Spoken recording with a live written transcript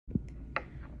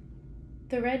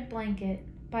The Red Blanket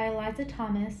by Eliza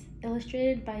Thomas,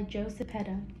 illustrated by Joe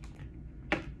Cepeda.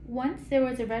 Once there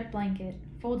was a red blanket,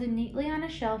 folded neatly on a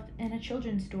shelf in a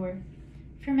children's store.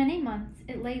 For many months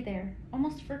it lay there,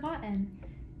 almost forgotten.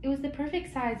 It was the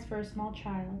perfect size for a small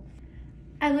child.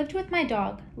 I lived with my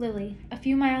dog, Lily, a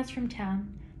few miles from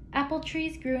town. Apple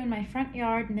trees grew in my front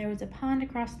yard and there was a pond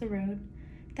across the road.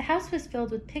 The house was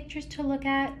filled with pictures to look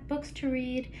at, books to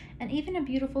read, and even a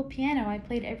beautiful piano I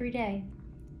played every day.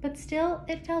 But still,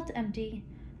 it felt empty.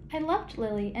 I loved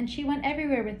Lily, and she went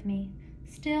everywhere with me.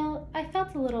 Still, I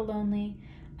felt a little lonely.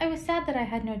 I was sad that I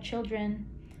had no children.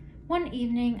 One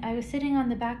evening, I was sitting on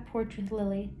the back porch with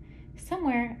Lily.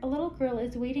 Somewhere, a little girl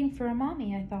is waiting for a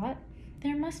mommy, I thought.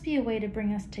 There must be a way to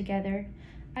bring us together.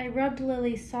 I rubbed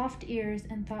Lily's soft ears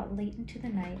and thought late into the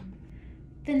night.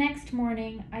 The next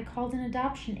morning, I called an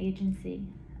adoption agency.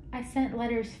 I sent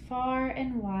letters far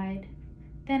and wide.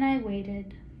 Then I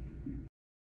waited.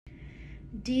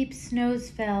 Deep snows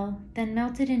fell, then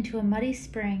melted into a muddy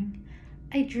spring.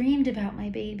 I dreamed about my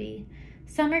baby.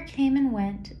 Summer came and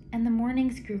went, and the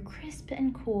mornings grew crisp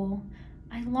and cool.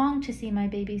 I longed to see my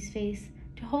baby's face,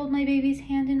 to hold my baby's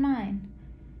hand in mine.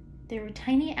 There were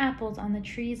tiny apples on the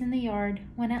trees in the yard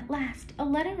when at last a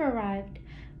letter arrived.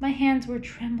 My hands were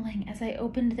trembling as I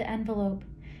opened the envelope.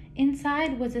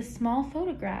 Inside was a small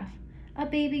photograph, a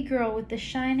baby girl with the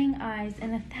shining eyes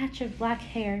and a thatch of black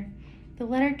hair. The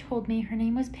letter told me her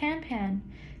name was Pan Pan.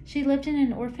 She lived in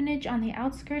an orphanage on the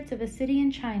outskirts of a city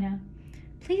in China.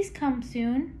 "Please come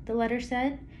soon," the letter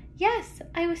said. Yes,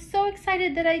 I was so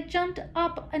excited that I jumped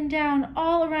up and down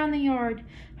all around the yard.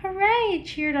 "Hooray!"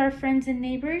 cheered our friends and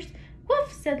neighbors.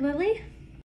 "Woof!" said Lily.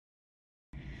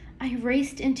 I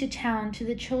raced into town to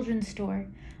the children's store.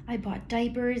 I bought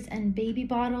diapers and baby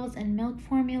bottles and milk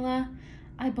formula.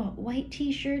 I bought white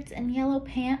t-shirts and yellow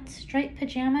pants, striped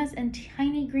pajamas, and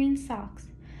tiny green socks.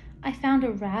 I found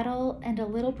a rattle and a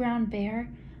little brown bear.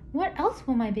 What else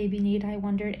will my baby need? I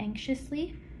wondered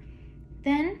anxiously.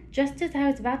 Then, just as I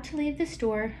was about to leave the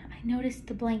store, I noticed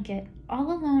the blanket,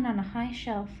 all alone on a high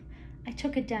shelf. I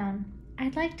took it down.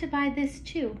 "I'd like to buy this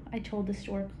too," I told the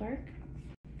store clerk.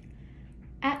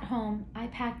 At home, I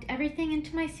packed everything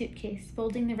into my suitcase,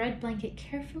 folding the red blanket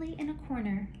carefully in a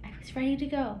corner. I was ready to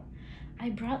go. I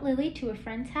brought Lily to a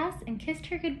friend's house and kissed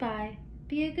her goodbye.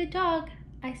 "Be a good dog,"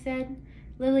 I said.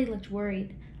 Lily looked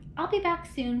worried. "I'll be back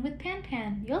soon with Pan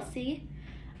Pan, you'll see."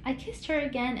 I kissed her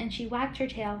again and she wagged her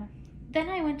tail. Then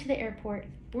I went to the airport,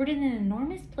 boarded an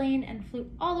enormous plane, and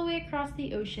flew all the way across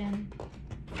the ocean.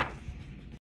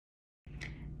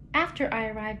 After I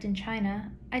arrived in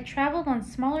China, I traveled on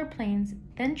smaller planes,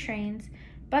 then trains,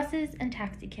 buses, and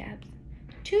taxicabs.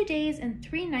 2 days and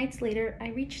 3 nights later, I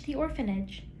reached the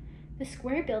orphanage. The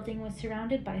square building was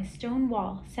surrounded by a stone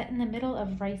wall set in the middle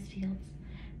of rice fields.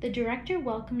 The director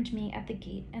welcomed me at the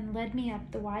gate and led me up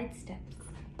the wide steps.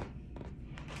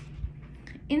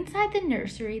 Inside the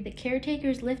nursery, the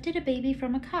caretakers lifted a baby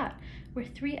from a cot where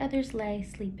 3 others lay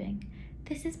sleeping.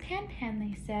 "This is Pan Pan,"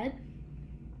 they said.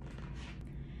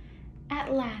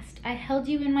 At last, I held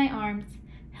you in my arms.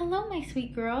 "Hello, my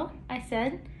sweet girl," I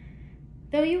said.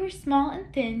 "Though you were small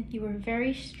and thin, you were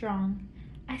very strong."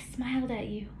 I smiled at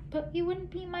you, but you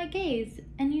wouldn't meet my gaze,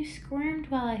 and you squirmed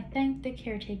while I thanked the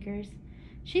caretakers.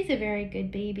 "She's a very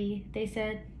good baby," they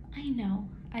said. "I know,"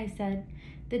 I said.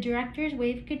 The directors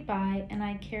waved goodbye, and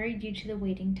I carried you to the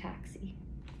waiting taxi.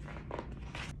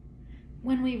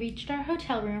 When we reached our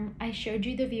hotel room, I showed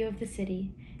you the view of the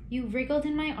city. You wriggled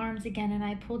in my arms again, and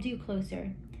I pulled you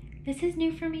closer. "This is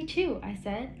new for me too," I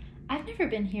said. "I've never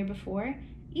been here before,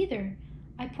 either."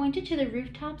 I pointed to the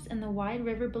rooftops and the wide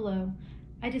river below.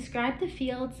 I described the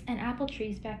fields and apple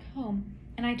trees back home,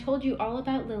 and I told you all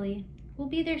about Lily. "We'll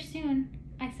be there soon,"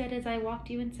 I said as I walked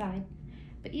you inside.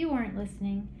 But you weren't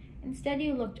listening. Instead,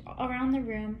 you looked around the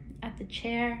room, at the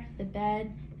chair, the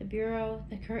bed, the bureau,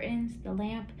 the curtains, the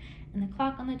lamp, and the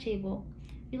clock on the table.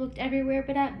 You looked everywhere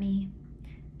but at me.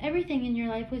 Everything in your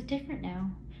life was different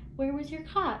now. Where was your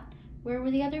cot? Where were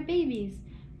the other babies?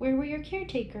 Where were your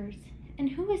caretakers?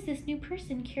 And who was this new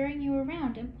person carrying you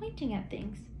around and pointing at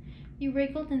things? You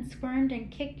wriggled and squirmed and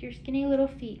kicked your skinny little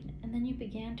feet, and then you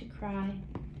began to cry.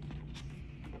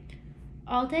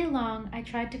 All day long, I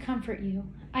tried to comfort you.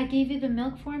 I gave you the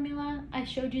milk formula. I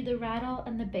showed you the rattle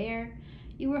and the bear.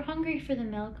 You were hungry for the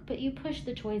milk, but you pushed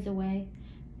the toys away.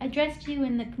 I dressed you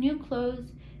in the new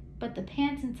clothes, but the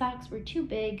pants and socks were too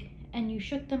big, and you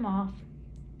shook them off.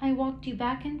 I walked you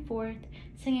back and forth,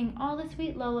 singing all the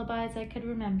sweet lullabies I could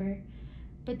remember,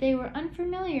 but they were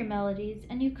unfamiliar melodies,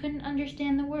 and you couldn't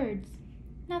understand the words.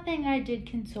 Nothing I did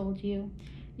consoled you.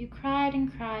 You cried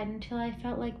and cried until I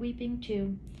felt like weeping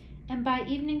too, and by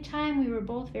evening time we were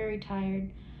both very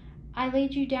tired. I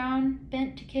laid you down,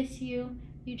 bent to kiss you.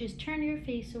 You just turned your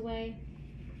face away.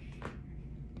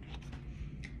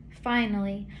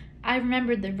 Finally, I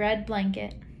remembered the red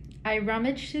blanket. I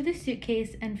rummaged through the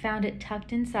suitcase and found it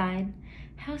tucked inside.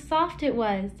 How soft it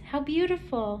was! How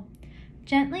beautiful!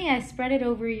 Gently, I spread it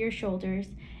over your shoulders.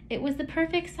 It was the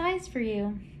perfect size for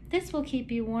you. This will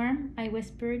keep you warm, I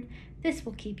whispered. This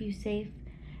will keep you safe.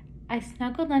 I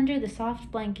snuggled under the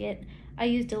soft blanket. I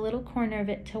used a little corner of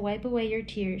it to wipe away your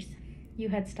tears. You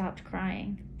had stopped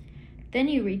crying. Then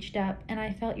you reached up, and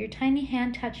I felt your tiny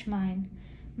hand touch mine.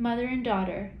 Mother and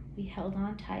daughter, we held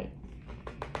on tight.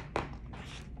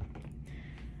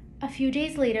 A few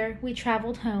days later, we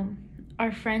traveled home.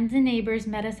 Our friends and neighbors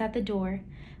met us at the door.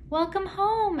 Welcome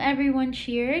home, everyone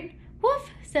cheered.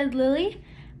 Woof, said Lily.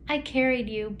 I carried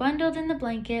you, bundled in the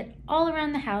blanket, all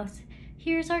around the house.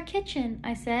 Here's our kitchen,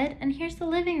 I said, and here's the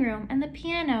living room and the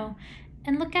piano.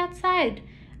 And look outside.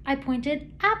 I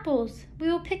pointed. Apples. We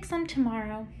will pick some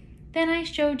tomorrow. Then I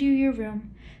showed you your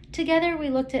room. Together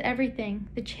we looked at everything,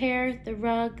 the chair, the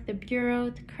rug, the bureau,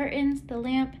 the curtains, the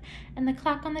lamp, and the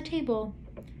clock on the table.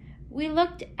 We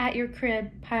looked at your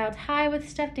crib, piled high with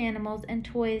stuffed animals and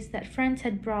toys that friends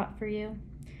had brought for you.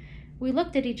 We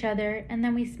looked at each other, and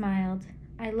then we smiled.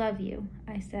 I love you,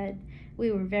 I said. We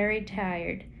were very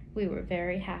tired. We were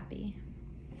very happy.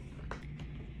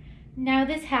 Now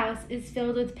this house is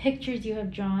filled with pictures you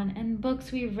have drawn and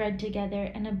books we've read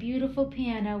together and a beautiful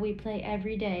piano we play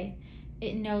every day.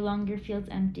 It no longer feels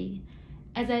empty.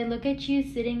 As I look at you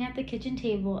sitting at the kitchen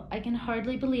table, I can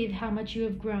hardly believe how much you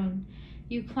have grown.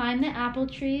 You climb the apple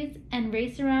trees and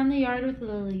race around the yard with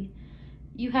Lily.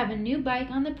 You have a new bike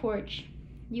on the porch.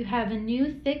 You have a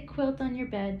new thick quilt on your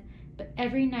bed. But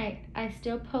every night I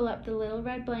still pull up the little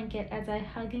red blanket as I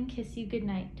hug and kiss you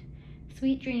goodnight.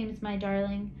 Sweet dreams, my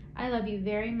darling. I love you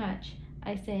very much.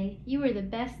 I say, you are the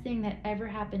best thing that ever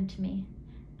happened to me.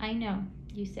 I know,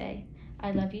 you say. I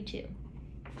love you too.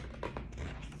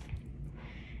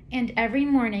 And every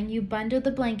morning you bundle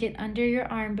the blanket under your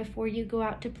arm before you go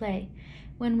out to play.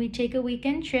 When we take a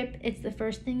weekend trip, it's the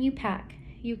first thing you pack.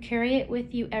 You carry it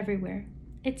with you everywhere.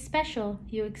 It's special,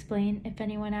 you explain, if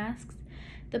anyone asks.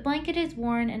 The blanket is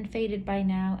worn and faded by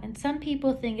now, and some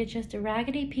people think it's just a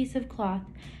raggedy piece of cloth,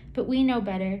 but we know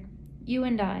better. You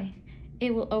and I.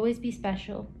 It will always be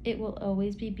special. It will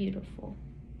always be beautiful.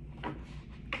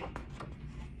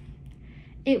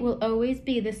 It will always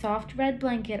be the soft red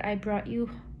blanket I brought you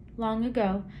long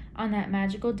ago on that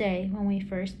magical day when we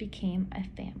first became a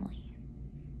family.